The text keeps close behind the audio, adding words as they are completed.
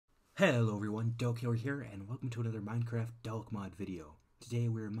Hello everyone, Dalek here, and welcome to another Minecraft Dalek Mod video. Today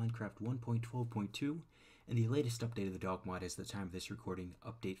we're in Minecraft 1.12.2, and the latest update of the Dalek Mod is, at the time of this recording,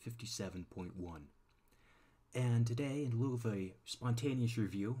 update 57.1. And today, in lieu of a spontaneous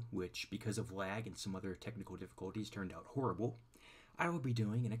review, which because of lag and some other technical difficulties turned out horrible, I will be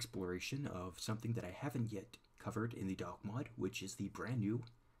doing an exploration of something that I haven't yet covered in the Dalek Mod, which is the brand new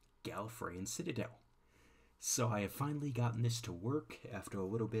Gallifrey Citadel. So I have finally gotten this to work. After a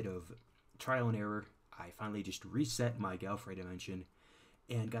little bit of trial and error, I finally just reset my Gallifrey dimension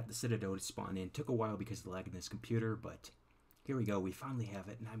and got the Citadel to spawn in. Took a while because of the lag in this computer, but here we go. We finally have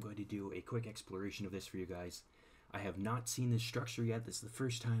it, and I'm going to do a quick exploration of this for you guys. I have not seen this structure yet. This is the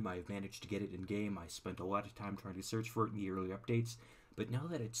first time I've managed to get it in-game. I spent a lot of time trying to search for it in the early updates, but now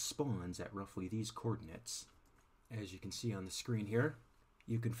that it spawns at roughly these coordinates, as you can see on the screen here,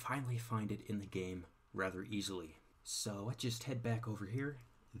 you can finally find it in the game rather easily. So let's just head back over here.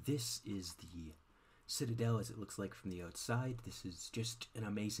 This is the Citadel as it looks like from the outside. This is just an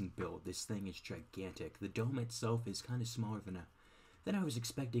amazing build. This thing is gigantic. The dome itself is kind of smaller than I was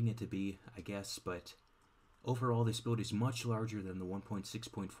expecting it to be, I guess, but overall this build is much larger than the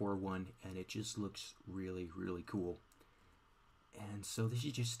 1.6.41, and it just looks really, really cool. And so this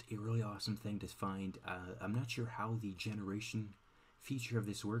is just a really awesome thing to find. I'm not sure how the generation feature of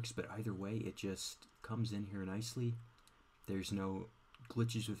this works, but either way it just comes in here nicely. There's no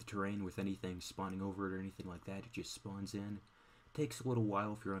glitches with the terrain with anything spawning over it or anything like that. It just spawns in. Takes a little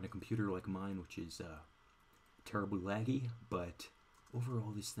while if you're on a computer like mine, which is terribly laggy, but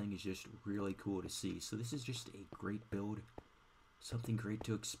overall this thing is just really cool to see. So this is just a great build, something great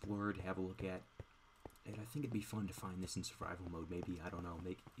to explore, to have a look at, and I think it'd be fun to find this in survival mode. Maybe, I don't know,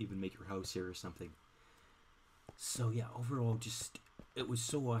 even make your house here or something. So yeah, overall, just it was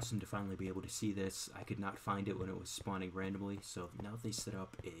so awesome to finally be able to see this. I could not find it when it was spawning randomly, so now that they set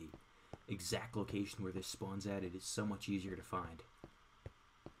up a exact location where this spawns at, it is so much easier to find.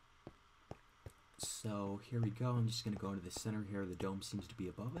 So here we go. I'm just going to go into the center here. The dome seems to be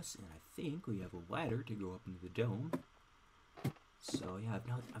above us, and I think we have a ladder to go up into the dome. So yeah,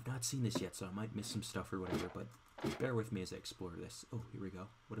 I've not seen this yet, so I might miss some stuff or whatever, but bear with me as I explore this. Oh, here we go.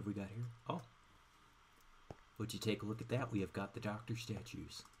 What have we got here? Oh, would you take a look at that? We have got the Doctor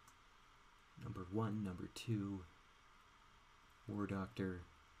statues. Number 1, number 2, War Doctor,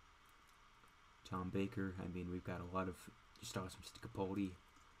 Tom Baker. I mean, we've got a lot of just awesome Capaldi,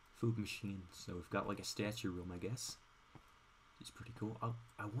 food machine. So we've got like a statue room, I guess. It's pretty cool.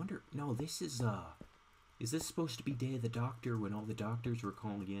 I wonder, no, this is this supposed to be Day of the Doctor, when all the doctors were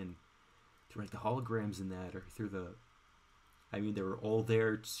calling in through like the holograms and that, or through the, I mean, they were all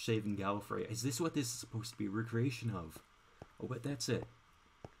there saving Gallifrey. Is this what this is supposed to be a recreation of? Oh, but that's it.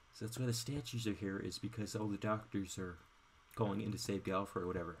 So that's why the statues are here, is because all the doctors are calling in to save Gallifrey or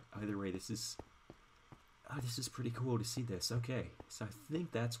whatever. Either way, this is pretty cool to see this. Okay, so I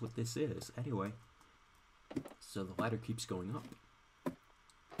think that's what this is. Anyway, so the ladder keeps going up. And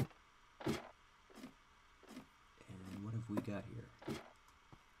what have we got here?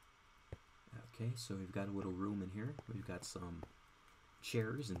 Okay, so we've got a little room in here. We've got some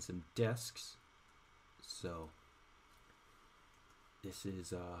chairs and some desks. So this is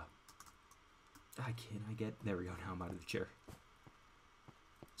there we go. Now I'm out of the chair.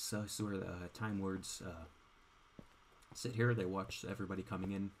 So this is where the Time Lords sit here. They watch everybody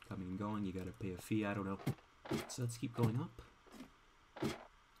coming and going. You gotta pay a fee, I don't know. So let's keep going up. And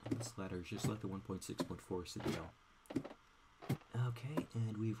this ladder is just like the 1.6.4 Citadel. Okay,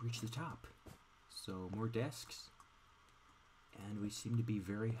 and we've reached the top. So more desks, and we seem to be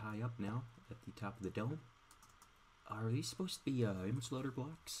very high up now at the top of the dome. Are these supposed to be image loader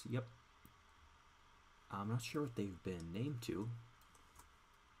blocks? Yep. I'm not sure what they've been named to.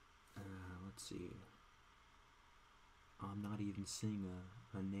 Let's see. I'm not even seeing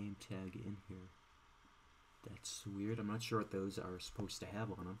a name tag in here. That's weird. I'm not sure what those are supposed to have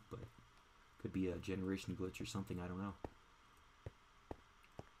on them, but could be a generation glitch or something, I don't know.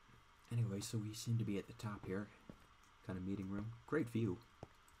 Anyway, so we seem to be at the top here. Kind of meeting room. Great view.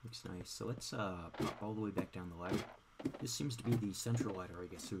 Looks nice. So let's pop all the way back down the ladder. This seems to be the central ladder, I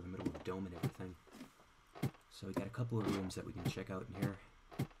guess, through the middle of the dome and everything. So we got a couple of rooms that we can check out in here.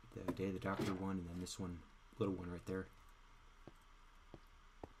 The Day of the Doctor one, and then this one, little one right there.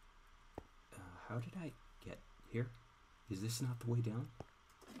 How did I get here? Is this not the way down?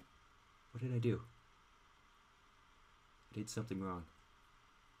 What did I do? I did something wrong.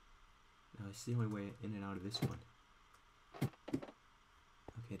 No, it's the only way in and out of this one.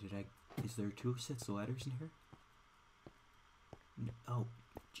 Okay, is there 2 sets of ladders in here? No, oh,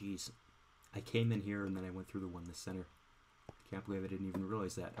 jeez. I came in here and then I went through the one in the center. Can't believe I didn't even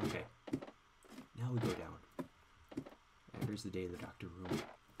realize that. Okay. Now we go down. And there's the Day of the Doctor room.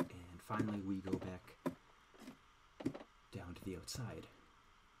 And finally we go back down to the outside.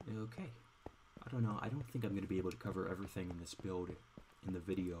 Okay. I don't know. I don't think I'm going to be able to cover everything in this build in the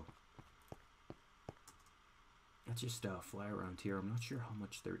video. That's just a fly around here. I'm not sure how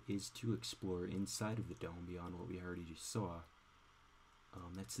much there is to explore inside of the dome beyond what we already just saw.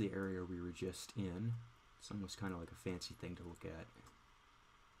 That's the area we were just in. It's almost kind of like a fancy thing to look at.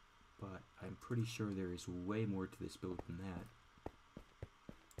 But I'm pretty sure there is way more to this build than that.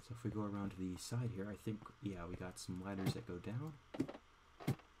 So if we go around to the side here, I think, yeah, we got some ladders that go down.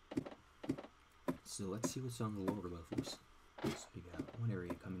 So let's see what's on the lower levels. So we got one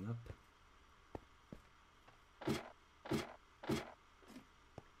area coming up.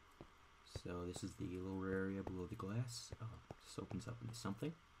 So this is the lower area below the glass. Oh, this opens up into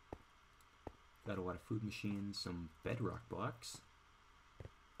something. Got a lot of food machines, some bedrock blocks.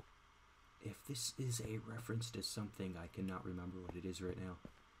 If this is a reference to something, I cannot remember what it is right now.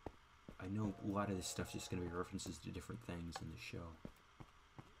 I know a lot of this stuff's just going to be references to different things in the show.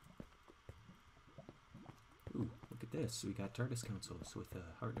 Ooh, look at this. We got TARDIS consoles with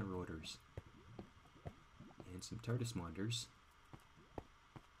Hartner rotors. And some TARDIS monitors.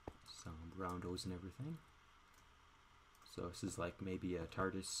 Some roundos and everything. So this is like maybe a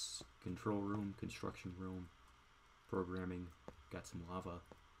TARDIS control room, construction room, programming. Got some lava.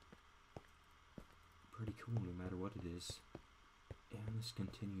 Pretty cool no matter what it is. And this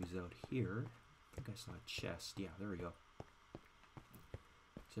continues out here. I think I saw a chest. Yeah, there we go.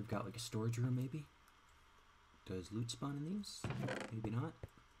 So I've got like a storage room maybe? Does loot spawn in these? Maybe not.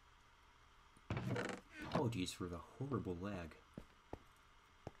 Apologies for the horrible lag.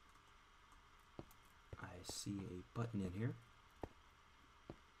 I see a button in here.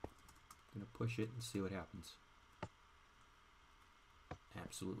 I'm gonna push it and see what happens.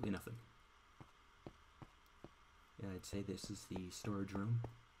 Absolutely nothing. Yeah, I'd say this is the storage room.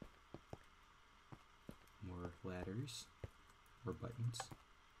 More ladders. More buttons.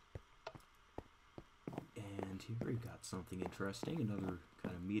 And here we've got something interesting. Another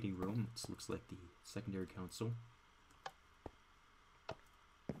kind of meeting room. This looks like the secondary council.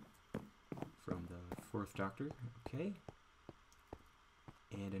 From the 4th Doctor. Okay.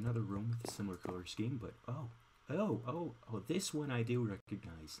 And another room with a similar color scheme, but oh, this one I do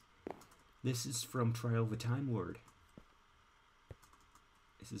recognize. This is from Trial of the Time Lord.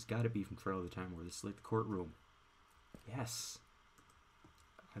 This has got to be from Trial of the Time Lord. This is like the courtroom. Yes.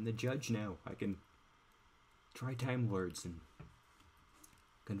 I'm the judge now. I can try Time Lords and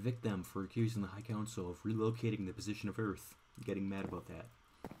convict them for accusing the High Council of relocating the position of Earth. I'm getting mad about that.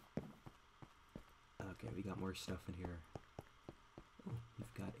 Okay, we got more stuff in here. Oh,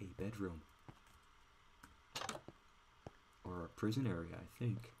 we've got a bedroom. Or a prison area, I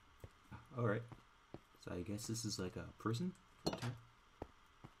think. Alright. So I guess this is like a prison?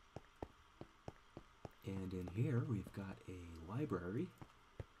 And in here we've got a library.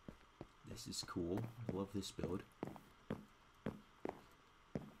 This is cool. I love this build.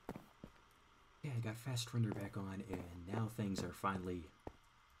 Yeah, I got fast render back on, and now things are finally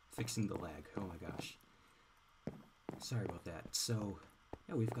fixing the lag. Oh my gosh. Sorry about that. So,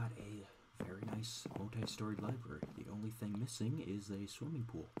 yeah, we've got a very nice multi-storied library. The only thing missing is a swimming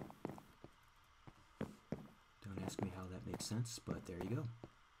pool. Don't ask me how that makes sense, but there you go.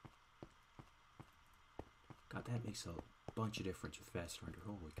 God, that makes a bunch of difference with fast render.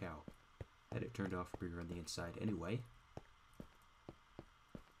 Holy cow. Had it turned off bigger on the inside anyway.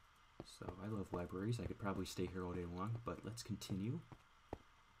 So I love libraries. I could probably stay here all day long, but let's continue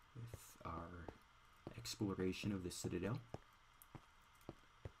with our exploration of the Citadel.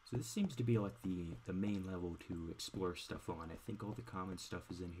 So this seems to be like the main level to explore stuff on. I think all the common stuff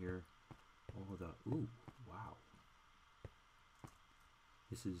is in here. All the... Ooh, wow.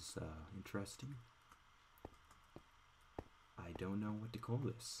 This is interesting. I don't know what to call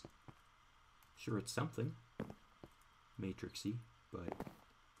this. Sure, it's something Matrixy, but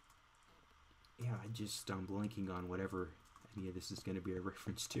yeah, I'm blanking on whatever any of this is going to be a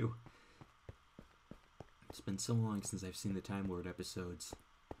reference to. It's been so long since I've seen the Time Lord episodes.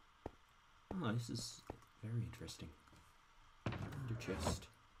 Oh, this is very interesting. Under chest.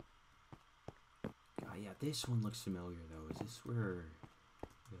 Oh yeah, this one looks familiar though. Is this where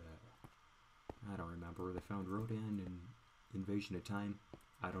I don't remember where they found Rodan and Invasion of Time?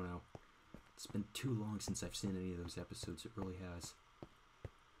 I don't know. It's been too long since I've seen any of those episodes. It really has.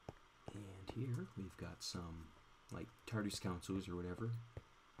 And here we've got some like TARDIS councils or whatever.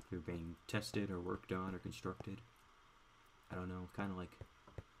 They're being tested or worked on or constructed. I don't know, kind of like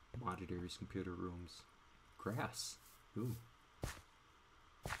monitors, computer rooms. Grass. Ooh,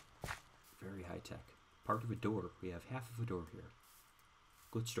 high-tech. Part of a door. We have half of a door here.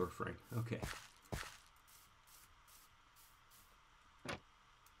 Glitch door frame. Okay.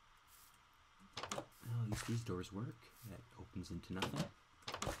 Well, at least these doors work. That opens into nothing.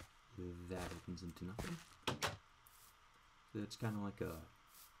 That opens into nothing. So it's kind of like a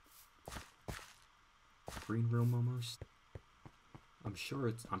green room almost. I'm sure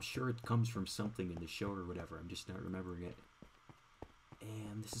it comes from something in the show or whatever. I'm just not remembering it.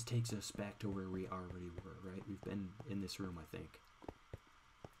 And this takes us back to where we already were, right? We've been in this room, I think.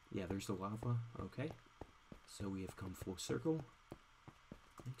 Yeah, there's the lava. Okay. So we have come full circle.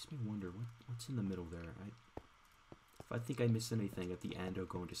 Makes me wonder what's in the middle there. If I think I missed anything at the end, I'll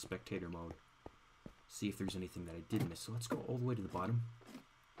go into spectator mode. See if there's anything that I did miss. So let's go all the way to the bottom.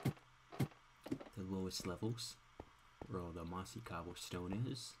 The lowest levels, where all the mossy cobblestone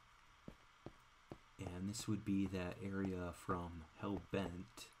is. And this would be that area from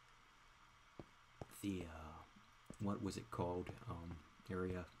Hellbent. The, what was it called?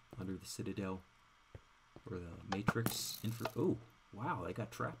 Area under the Citadel. Or the Matrix. Oh, wow, I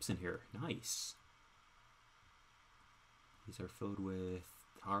got traps in here. Nice. These are filled with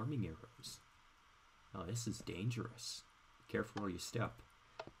harming arrows. Oh, this is dangerous. Be careful where you step.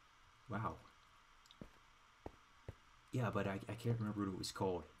 Wow. Yeah, but I can't remember what it was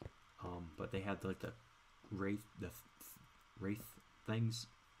called. But they had like the wraith things,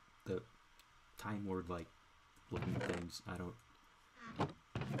 the Time Lord like looking things. I don't.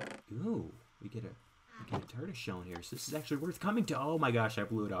 Ooh, we get a tortoise shell in here. So this is actually worth coming to. Oh my gosh, I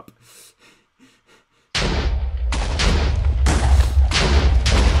blew it up.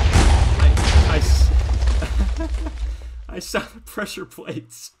 I saw the pressure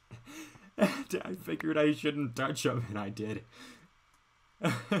plates. I figured I shouldn't touch them, and I did.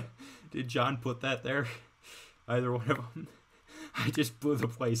 Did John put that there? Either one of them. I just blew the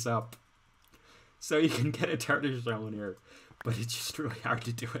place up. So you can get a tortoise shell in here, but it's just really hard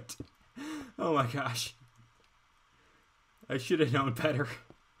to do it. Oh my gosh. I should have known better.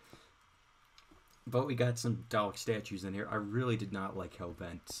 But we got some Dalek statues in here. I really did not like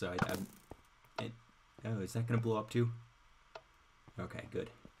Hellbent, so oh, is that going to blow up too? Okay, good.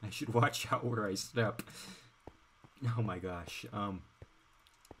 I should watch out where I step. Oh my gosh.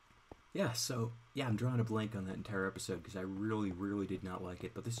 Yeah, so, yeah, I'm drawing a blank on that entire episode because I really, really did not like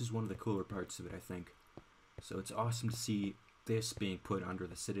it. But this is one of the cooler parts of it, I think. So it's awesome to see this being put under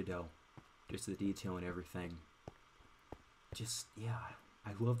the Citadel. Just the detail and everything. Just, yeah.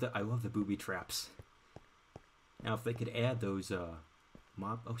 I love the booby traps. Now, if they could add those, oh,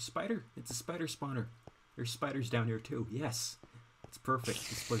 spider! It's a spider spawner. There's spiders down here, too. Yes! It's perfect.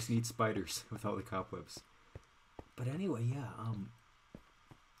 This place needs spiders with all the cobwebs. But anyway, yeah,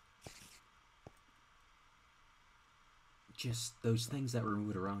 just those things that were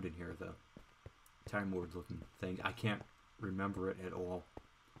moving around in here, the Time Lord looking thing, I can't remember it at all.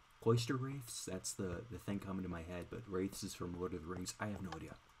 Cloister wraiths, that's the thing coming to my head, but wraiths is from Lord of the Rings, I have no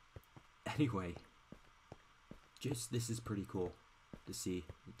idea. Anyway, just, this is pretty cool to see.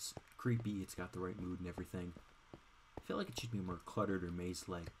 It's creepy, it's got the right mood and everything. I feel like it should be more cluttered or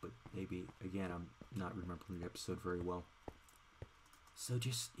maze-like, but maybe, again, I'm not remembering the episode very well. So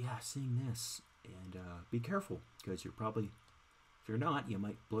just, yeah, seeing this, and be careful, because you're probably, if you're not, you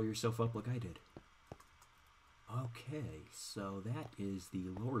might blow yourself up like I did. Okay, so that is the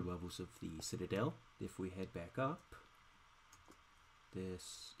lower levels of the Citadel. If we head back up,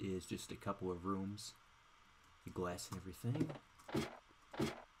 this is just a couple of rooms, the glass and everything.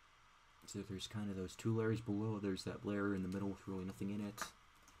 So there's kind of those two layers below. There's that layer in the middle with really nothing in it.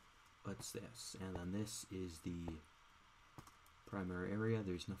 What's this? And then this is the primary area.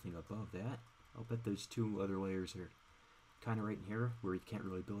 There's nothing above that. I'll bet those two other layers are kind of right in here where you can't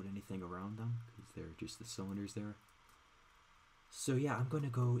really build anything around them because they're just the cylinders there. So yeah, I'm going to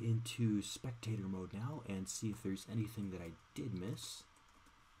go into spectator mode now and see if there's anything that I did miss.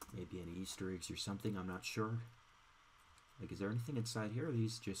 Maybe any Easter eggs or something, I'm not sure. Like, is there anything inside here?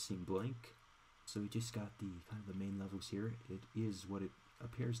 These just seem blank. So we just got the kind of the main levels here. It is what it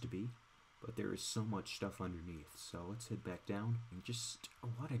appears to be, but there is so much stuff underneath. So let's head back down. And just a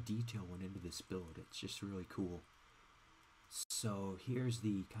lot of detail went into this build. It's just really cool. So here's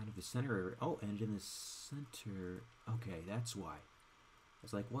the kind of the center area. Oh, and in the center, okay, that's why. I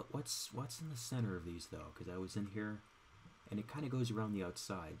was like, what's in the center of these though? Because I was in here, and it kind of goes around the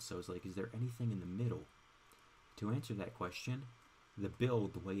outside. So I was like, is there anything in the middle? To answer that question, the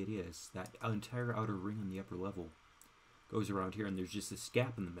build, the way it is, that entire outer ring on the upper level goes around here, and there's just this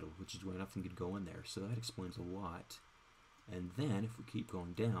gap in the middle, which is why nothing could go in there. So that explains a lot. And then, if we keep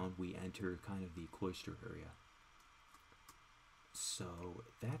going down, we enter kind of the cloister area. So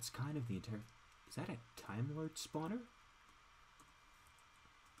that's kind of the entire... Is that a Time Lord spawner?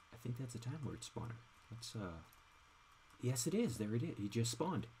 I think that's a Time Lord spawner. Let's, yes it is, there it is, he just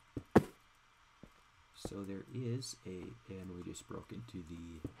spawned. So there is and we just broke into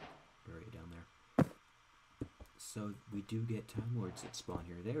the area down there. So we do get Time Lords that spawn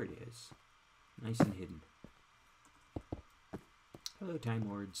here. There it is. Nice and hidden. Hello, Time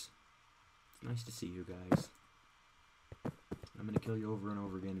Lords. It's nice to see you guys. I'm going to kill you over and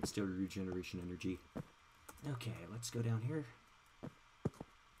over again and steal your regeneration energy. Okay, let's go down here.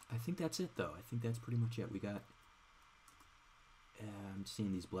 I think that's it, though. I think that's pretty much it. We got... I'm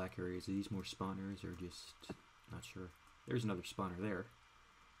seeing these black areas. Are these more spawners or just... not sure. There's another spawner there.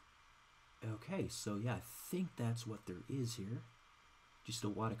 Okay, so yeah, I think that's what there is here. Just a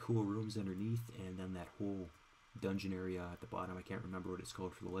lot of cool rooms underneath, and then that whole dungeon area at the bottom. I can't remember what it's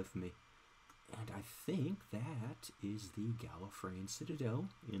called for the life of me. And I think that is the Gallifrey Citadel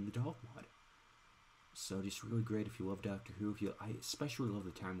in the Dalek Mod. So just really great if you love Doctor Who. I especially love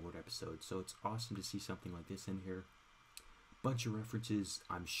the Time Lord episode, so it's awesome to see something like this in here. Bunch of references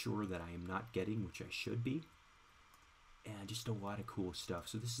I'm sure that I am not getting, which I should be. And just a lot of cool stuff.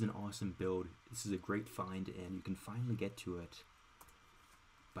 So this is an awesome build. This is a great find, and you can finally get to it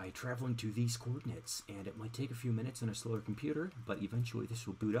by traveling to these coordinates. And it might take a few minutes on a slower computer, but eventually this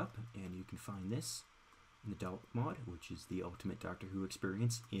will boot up, and you can find this in the Dalek Mod, which is the ultimate Doctor Who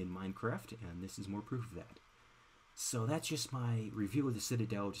experience in Minecraft, and this is more proof of that. So that's just my review of the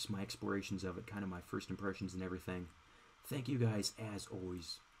Citadel, just my explorations of it, kind of my first impressions and everything. Thank you guys, as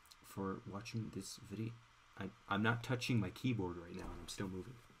always, for watching this video. I'm not touching my keyboard right now, and I'm still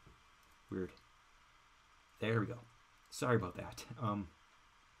moving. Weird. There we go. Sorry about that.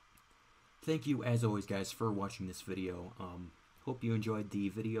 Thank you, as always, guys, for watching this video. Hope you enjoyed the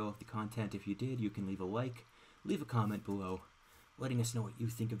video, the content. If you did, you can leave a like, leave a comment below, letting us know what you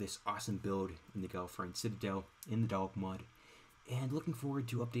think of this awesome build in the Gallifrey Citadel, in the Dalek Mod. And looking forward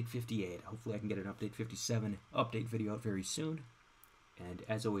to Update 58. Hopefully I can get an Update 57 update video out very soon. And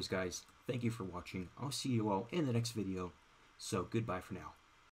as always, guys, thank you for watching. I'll see you all in the next video. So goodbye for now.